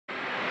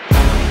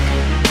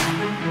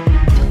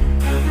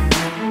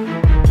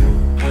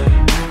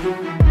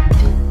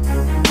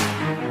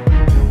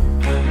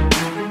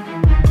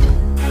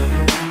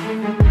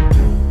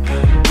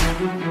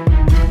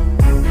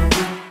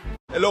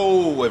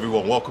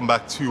welcome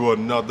back to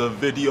another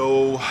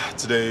video.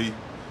 Today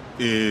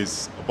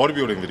is a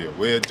bodybuilding video.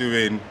 We're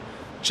doing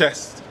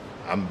chest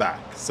and back.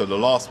 So the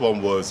last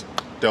one was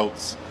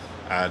delts,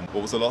 and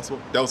what was the last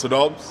one? Delts and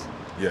arms?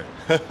 Yeah,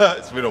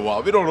 it's been a while,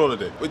 I've been on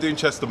holiday. We're doing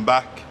chest and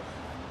back.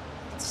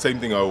 Same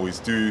thing I always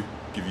do,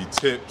 give you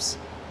tips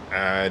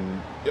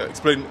and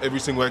explain every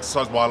single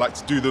exercise, why I like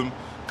to do them.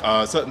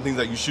 Certain things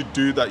that you should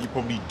do that you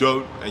probably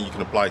don't, and you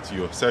can apply to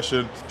your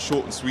session.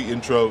 Short and sweet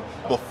intro.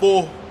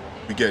 Before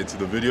we get into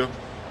the video,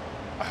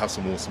 I have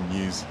some awesome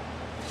news.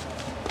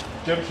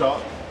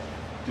 Gymshark,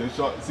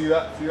 see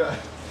that?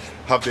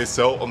 Have their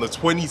sale on the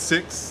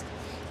 26th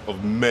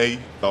of May.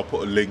 I'll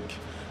put a link,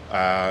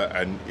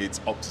 and it's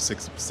up to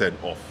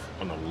 60% off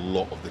on a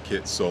lot of the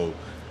kits. So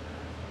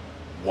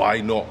why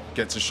not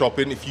get to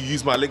shopping? If you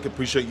use my link,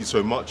 appreciate you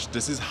so much.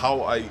 This is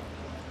how I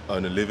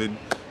earn a living.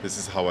 This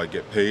is how I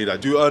get paid. I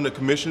do earn a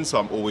commission, so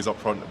I'm always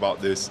upfront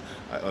about this.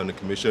 I earn a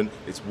commission.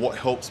 It's what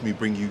helps me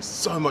bring you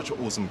so much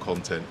awesome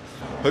content.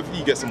 Hopefully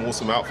you get some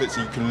awesome outfits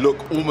so you can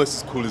look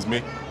almost as cool as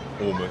me.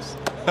 Almost.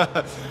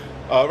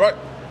 Right,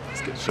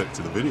 let's get straight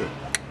to the video.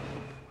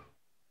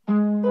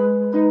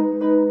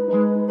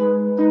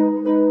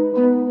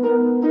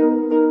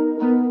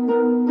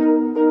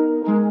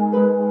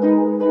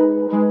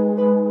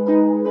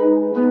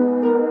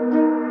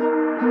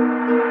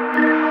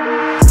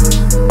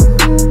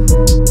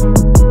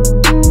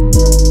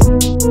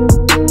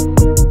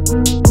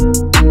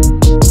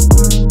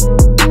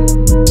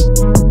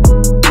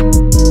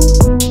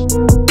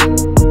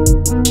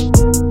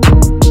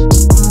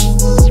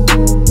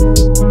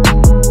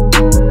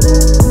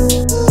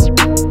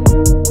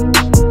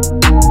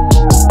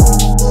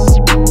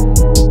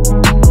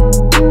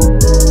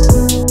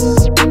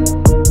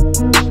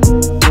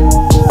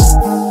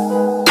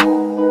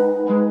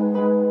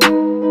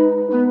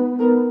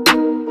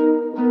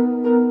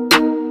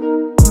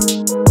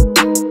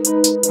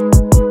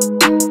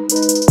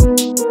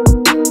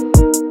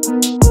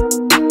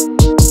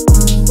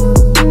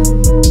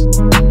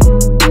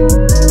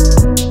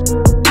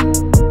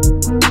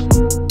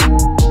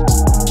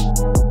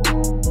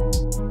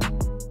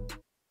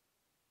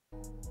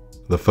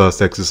 The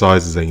first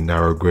exercise is a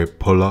narrow grip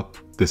pull-up.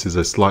 This is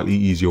a slightly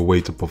easier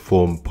way to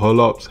perform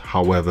pull-ups.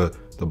 However,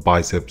 the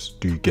biceps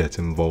do get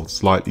involved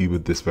slightly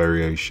with this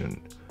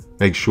variation.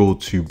 Make sure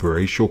to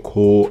brace your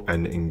core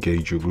and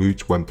engage your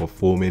glutes when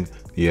performing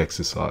the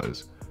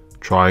exercise.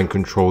 Try and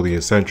control the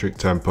eccentric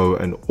tempo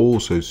and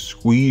also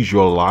squeeze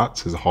your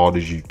lats as hard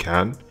as you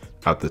can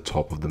at the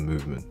top of the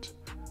movement.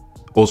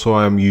 Also,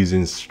 I am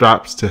using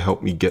straps to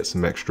help me get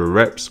some extra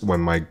reps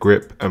when my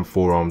grip and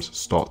forearms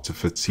start to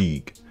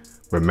fatigue.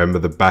 Remember,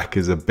 the back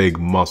is a big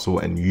muscle,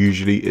 and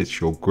usually it's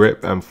your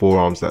grip and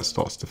forearms that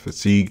starts to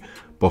fatigue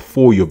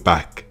before your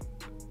back.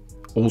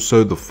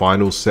 Also, the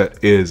final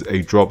set is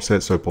a drop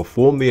set, so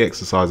perform the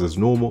exercise as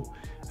normal,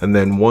 and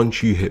then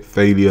once you hit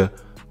failure,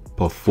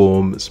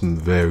 perform some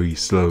very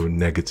slow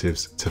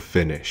negatives to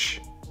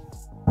finish.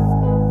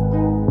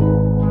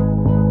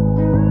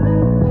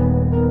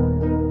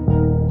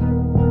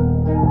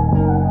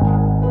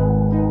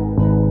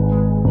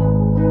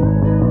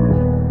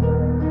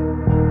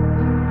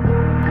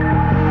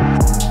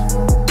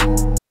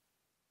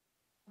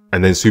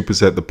 And then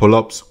superset the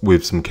pull-ups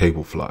with some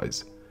cable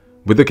flies.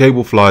 With the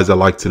cable flies, I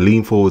like to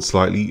lean forward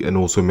slightly and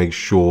also make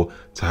sure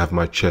to have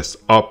my chest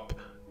up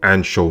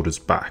and shoulders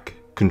back.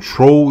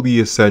 Control the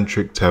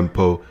eccentric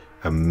tempo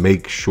and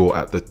make sure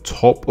at the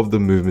top of the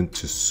movement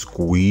to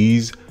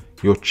squeeze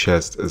your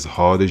chest as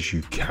hard as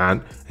you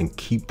can and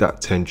keep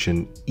that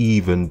tension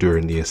even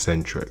during the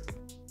eccentric.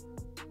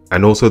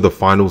 And also the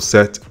final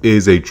set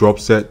is a drop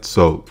set,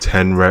 so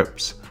 10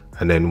 reps,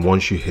 and then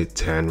once you hit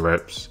 10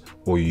 reps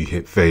or you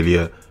hit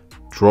failure,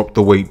 drop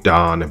the weight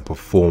down and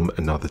perform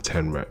another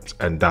 10 reps.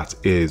 And that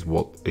is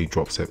what a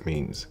drop set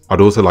means.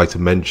 I'd also like to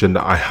mention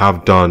that I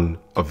have done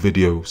a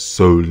video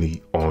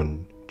solely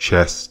on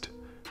chest,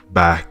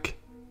 back,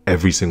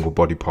 every single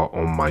body part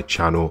on my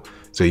channel.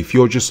 So if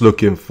you're just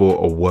looking for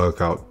a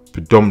workout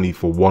predominantly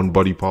for one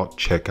body part,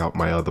 check out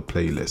my other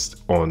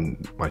playlist on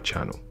my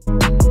channel.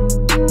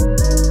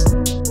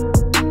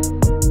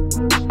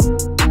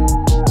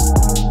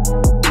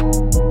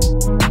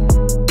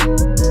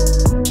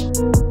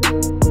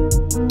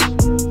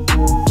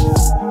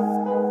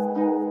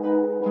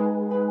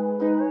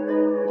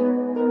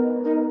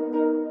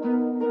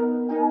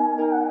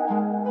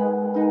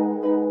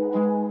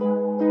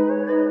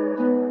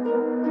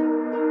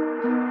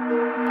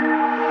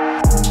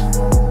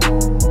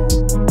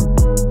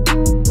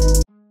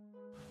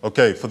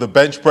 Okay, for the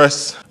bench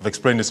press, I've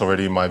explained this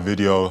already in my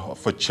video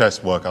for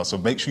chest workout, so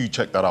make sure you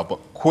check that out. But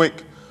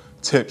quick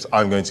tips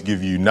I'm going to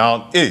give you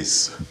now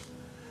is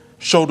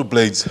shoulder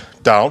blades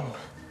down,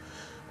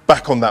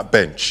 back on that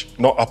bench,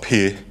 not up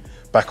here,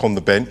 back on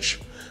the bench.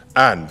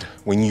 And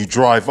when you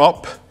drive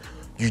up,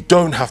 you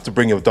don't have to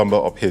bring your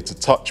dumbbell up here to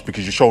touch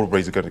because your shoulder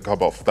blades are going to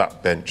come off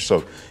that bench.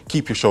 So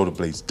keep your shoulder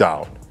blades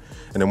down.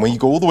 And then when you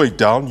go all the way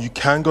down, you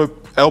can go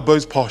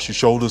elbows past your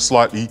shoulders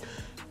slightly.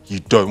 you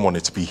don't want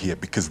it to be here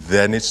because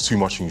then it's too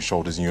much in your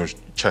shoulders and your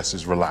chest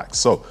is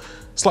relaxed. So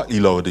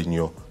slightly lower than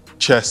your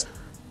chest,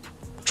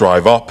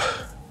 drive up,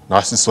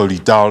 nice and slowly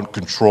down,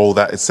 control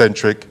that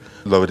eccentric,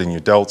 lower than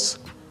your delts,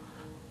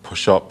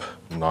 push up,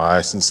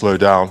 nice and slow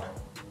down,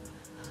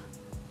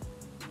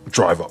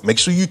 drive up. Make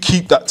sure you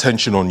keep that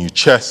tension on your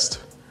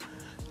chest.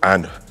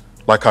 And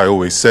like I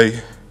always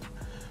say,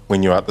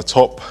 when you're at the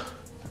top,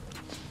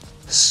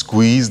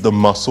 squeeze the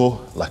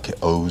muscle like it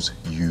owes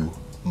you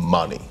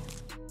money.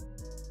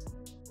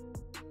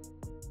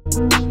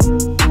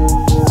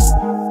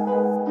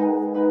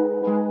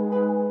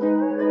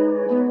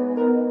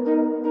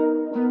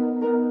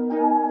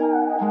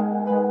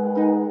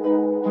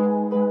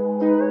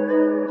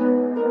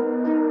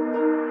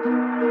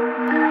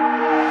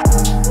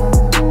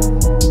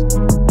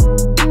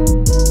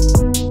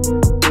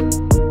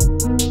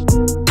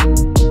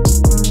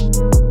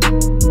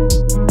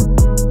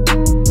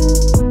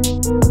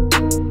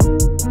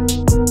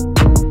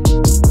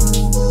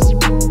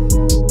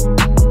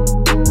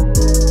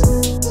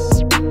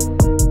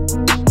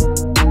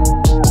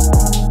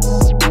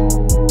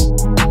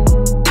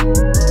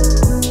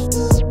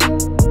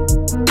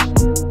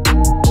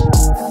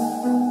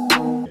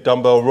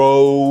 Dumbbell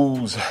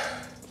rows.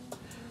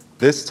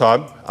 This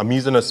time I'm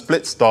using a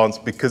split stance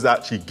because it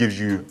actually gives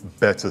you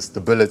better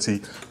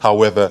stability.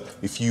 However,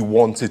 if you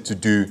wanted to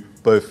do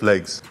both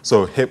legs,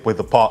 so hip width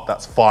apart,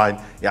 that's fine.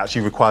 It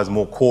actually requires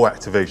more core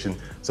activation,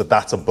 so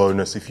that's a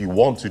bonus if you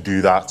want to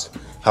do that.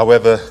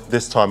 However,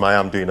 this time I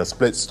am doing a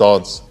split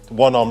stance.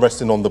 One arm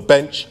resting on the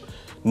bench.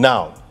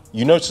 Now,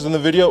 you notice in the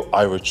video,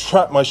 I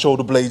retract my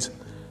shoulder blades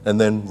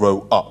and then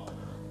row up,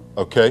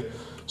 okay?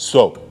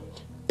 So,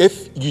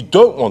 if you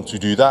don't want to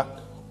do that,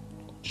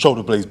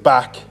 shoulder blades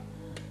back,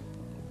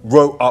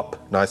 row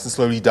up nice and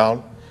slowly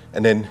down,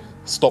 and then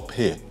stop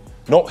here,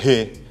 not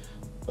here,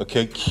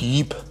 okay?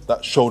 Keep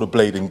that shoulder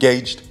blade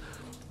engaged,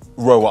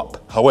 row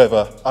up.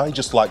 However, I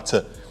just like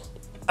to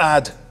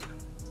add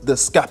the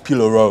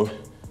scapular row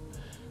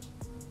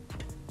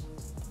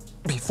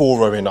before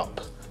rowing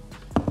up.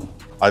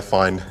 I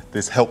find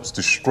this helps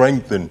to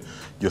strengthen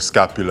your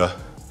scapula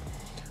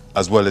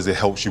as well as it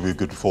helps you with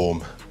good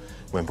form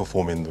when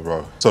performing the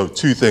row. So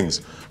 2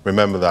 things,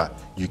 remember that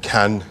you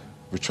can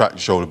retract your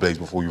shoulder blades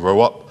before you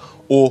row up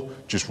or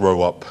just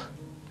row up,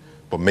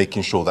 but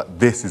making sure that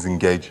this is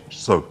engaged,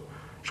 so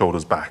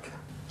shoulders back.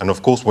 And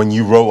of course, when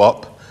you row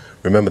up,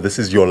 remember this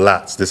is your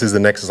lats, this is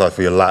an exercise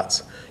for your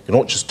lats. You're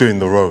not just doing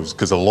the rows,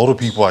 because a lot of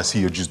people I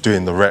see are just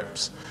doing the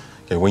reps.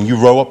 Okay, when you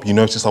row up, you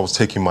notice I was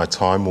taking my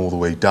time all the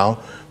way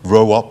down,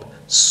 row up,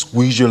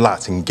 squeeze your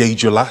lats,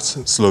 engage your lats,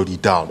 and slowly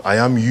down. I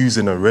am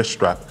using a wrist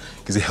strap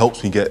because it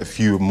helps me get a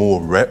few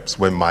more reps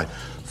when my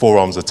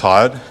forearms are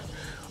tired.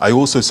 I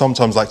also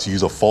sometimes like to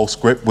use a false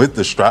grip with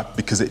the strap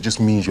because it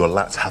just means your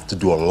lats have to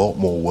do a lot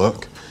more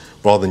work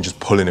rather than just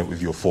pulling it with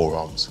your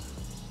forearms.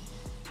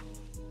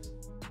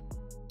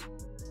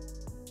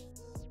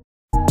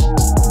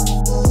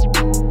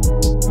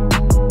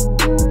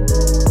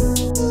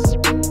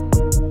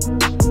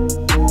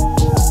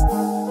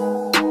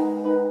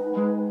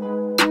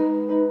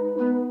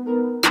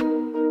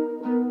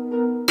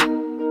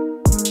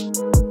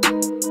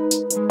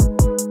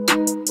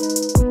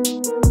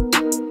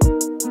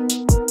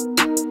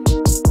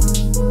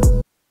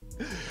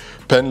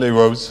 Pendlay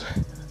rows,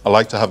 I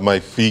like to have my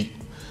feet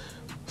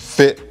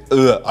fit,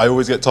 I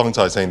always get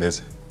tongue-tied saying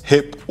this,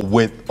 hip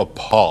width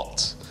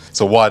apart.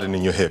 So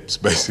widening your hips,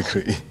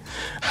 basically.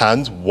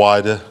 Hands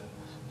wider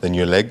than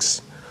your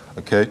legs,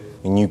 okay?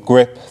 And you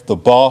grip the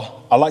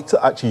bar. I like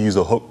to actually use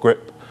a hook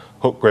grip.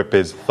 Hook grip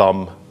is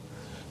thumb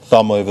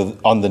over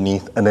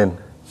underneath and then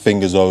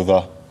fingers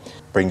over.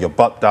 Bring your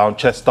butt down,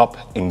 chest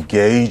up,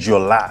 engage your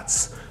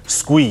lats.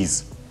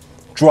 Squeeze,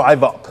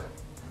 drive up,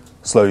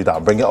 slowly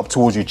down, bring it up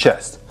towards your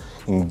chest.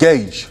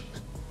 Engage,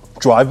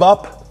 drive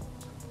up,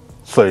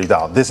 slowly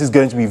down. This is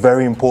going to be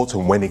very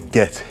important when it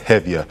gets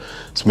heavier.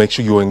 So make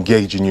sure you're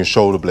engaging your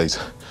shoulder blades.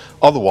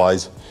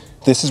 Otherwise,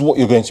 this is what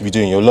you're going to be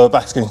doing. Your lower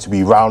back's going to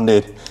be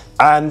rounded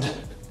and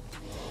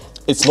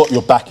it's not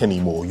your back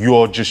anymore.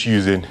 You're just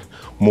using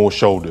more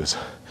shoulders.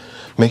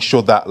 Make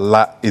sure that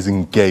lat is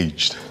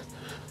engaged.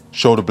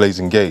 Shoulder blades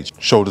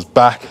engaged. Shoulders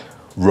back,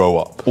 row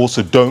up.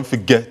 Also, don't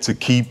forget to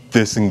keep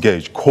this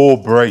engaged. Core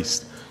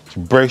braced. To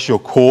brace your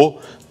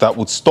core, that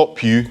would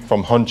stop you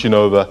from hunching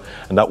over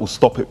and that will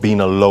stop it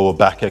being a lower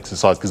back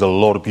exercise because a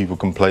lot of people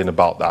complain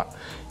about that.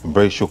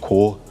 Embrace your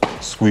core,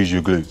 squeeze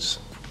your glutes.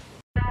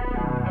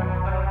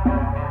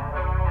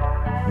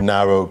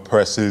 Narrow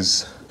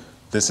presses.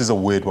 This is a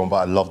weird one, but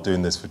I love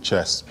doing this for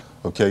chest.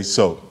 Okay,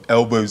 so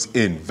elbows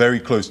in, very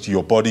close to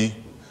your body.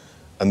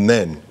 And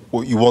then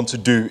what you want to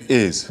do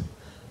is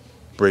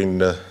bring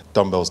the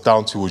dumbbells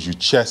down towards your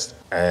chest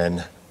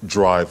and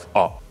drive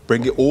up.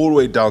 Bring it all the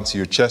way down to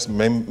your chest.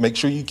 Make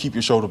sure you keep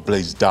your shoulder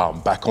blades down,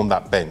 back on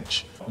that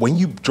bench. When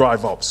you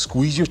drive up,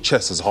 squeeze your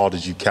chest as hard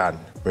as you can.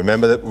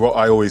 Remember that what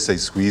I always say,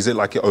 squeeze it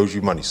like it owes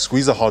you money.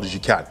 Squeeze as hard as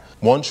you can.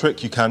 One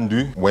trick you can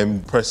do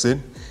when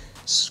pressing,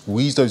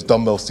 squeeze those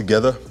dumbbells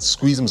together,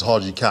 squeeze them as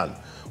hard as you can.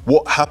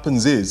 What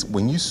happens is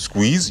when you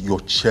squeeze, your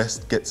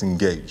chest gets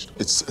engaged.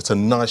 It's a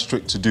nice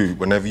trick to do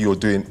whenever you're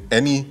doing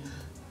any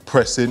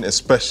pressing,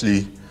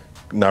 especially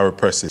narrow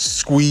pressing.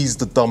 Squeeze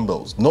the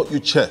dumbbells, not your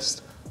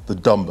chest, the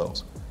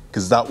dumbbells,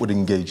 because that would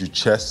engage your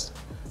chest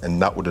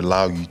and that would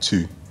allow you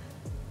to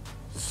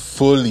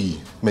fully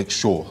make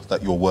sure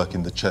that you're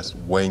working the chest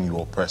when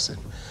you're pressing.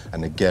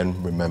 And again,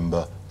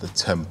 remember the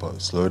tempo.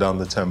 Slow down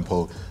the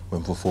tempo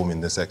when performing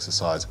this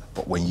exercise.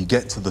 But when you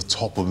get to the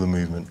top of the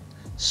movement,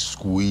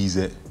 squeeze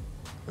it,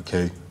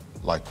 okay?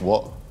 Like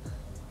what?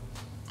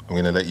 I'm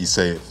gonna let you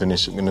say it,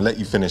 finish. I'm gonna let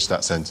you finish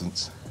that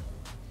sentence.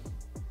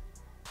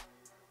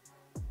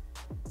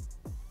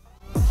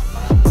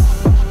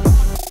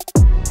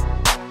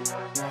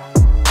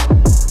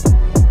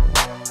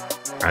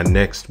 And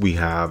next we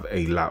have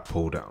a lat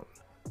pull down.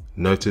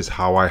 Notice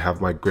how I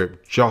have my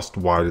grip just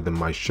wider than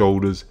my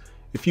shoulders.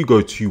 If you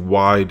go too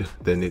wide,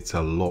 then it's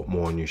a lot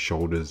more on your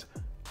shoulders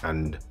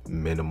and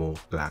minimal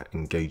lat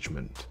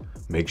engagement.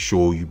 Make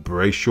sure you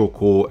brace your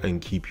core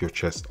and keep your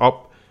chest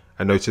up.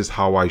 And notice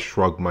how I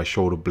shrug my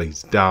shoulder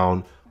blades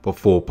down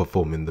before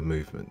performing the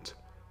movement.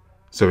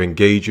 So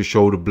engage your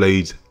shoulder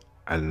blades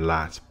and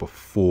lat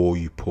before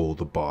you pull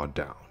the bar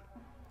down.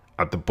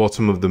 At the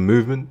bottom of the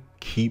movement,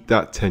 keep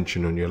that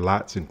tension on your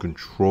lats and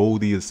control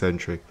the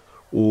eccentric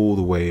all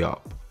the way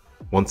up.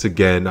 Once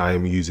again, I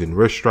am using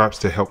wrist straps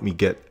to help me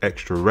get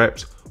extra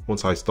reps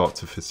once I start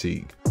to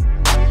fatigue.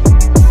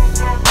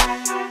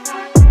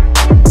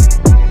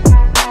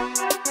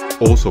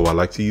 Also, I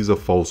like to use a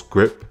false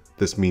grip.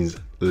 This means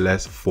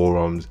less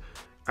forearms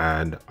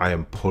and I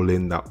am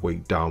pulling that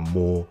weight down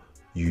more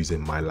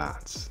using my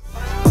lats.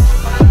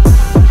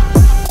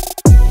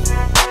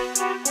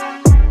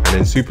 And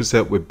then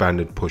superset with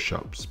banded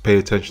push-ups. Pay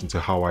attention to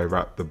how I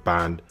wrap the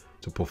band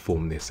to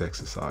perform this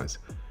exercise.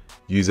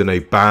 Using a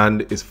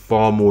band is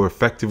far more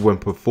effective when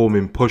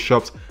performing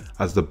push-ups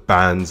as the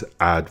bands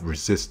add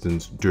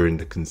resistance during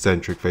the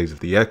concentric phase of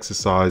the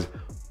exercise,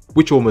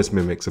 which almost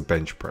mimics a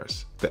bench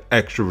press. The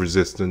extra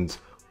resistance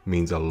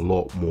means a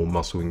lot more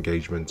muscle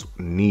engagement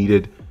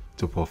needed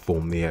to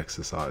perform the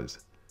exercise.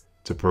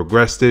 To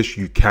progress this,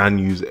 you can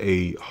use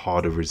a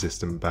harder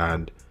resistant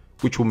band,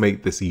 which will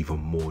make this even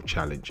more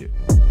challenging.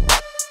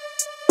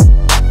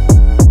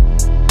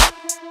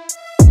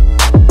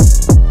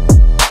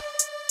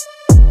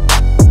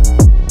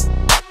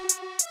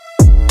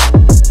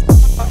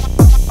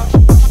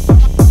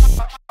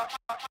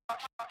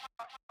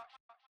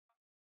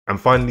 And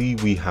finally,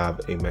 we have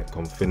a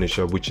Metcon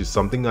finisher, which is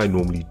something I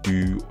normally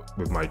do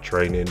with my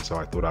training, so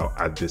I thought I'll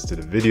add this to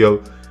the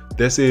video.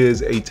 This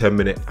is a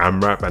 10-minute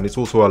AMRAP and it's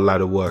also a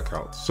ladder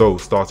workout. So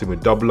starting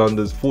with double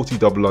unders, 40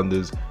 double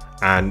unders,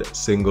 and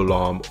single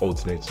arm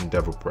alternating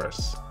devil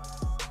press.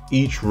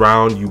 Each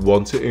round you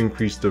want to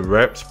increase the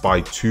reps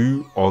by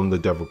 2 on the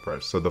devil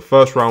press. So the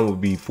first round will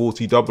be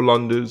 40 double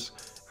unders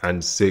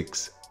and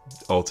 6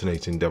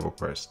 alternating devil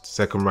press.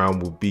 Second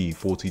round will be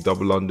 40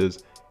 double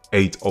unders,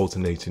 8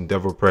 alternating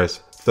devil press.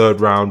 Third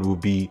round will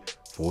be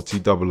 40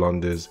 double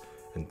unders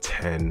and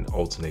 10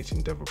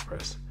 alternating devil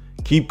press.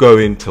 Keep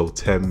going till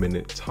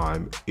 10-minute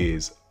time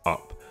is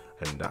up.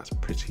 And that's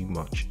pretty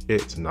much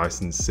it.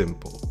 Nice and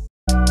simple.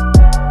 I'm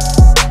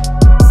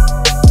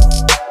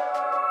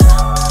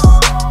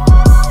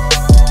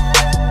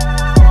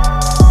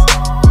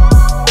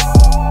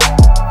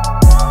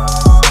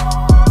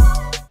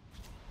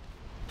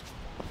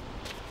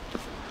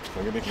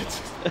gonna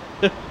get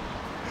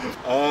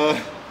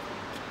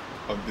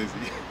I'm dizzy.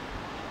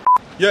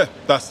 Yeah,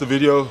 that's the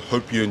video.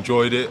 Hope you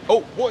enjoyed it.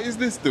 Oh, what is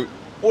this dude?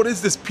 What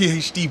is this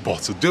PhD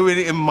bottle doing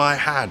it in my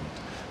hand?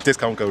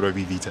 Discount code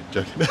OBV10,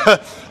 joking.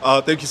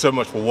 Thank you so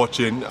much for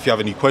watching. If you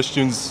have any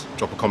questions,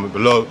 drop a comment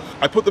below.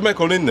 I put the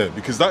Metcon in there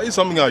because that is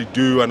something I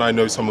do and I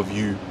know some of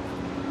you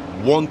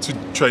want to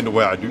train the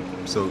way I do.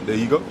 So there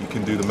you go, you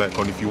can do the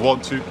Metcon if you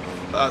want to.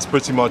 That's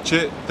pretty much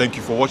it. Thank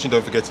you for watching.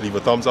 Don't forget to leave a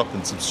thumbs up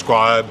and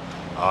subscribe.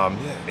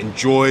 Yeah,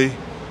 enjoy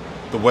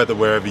the weather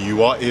wherever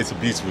you are. It's a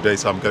beautiful day,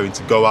 so I'm going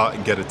to go out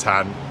and get a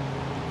tan.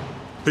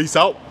 Peace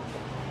out.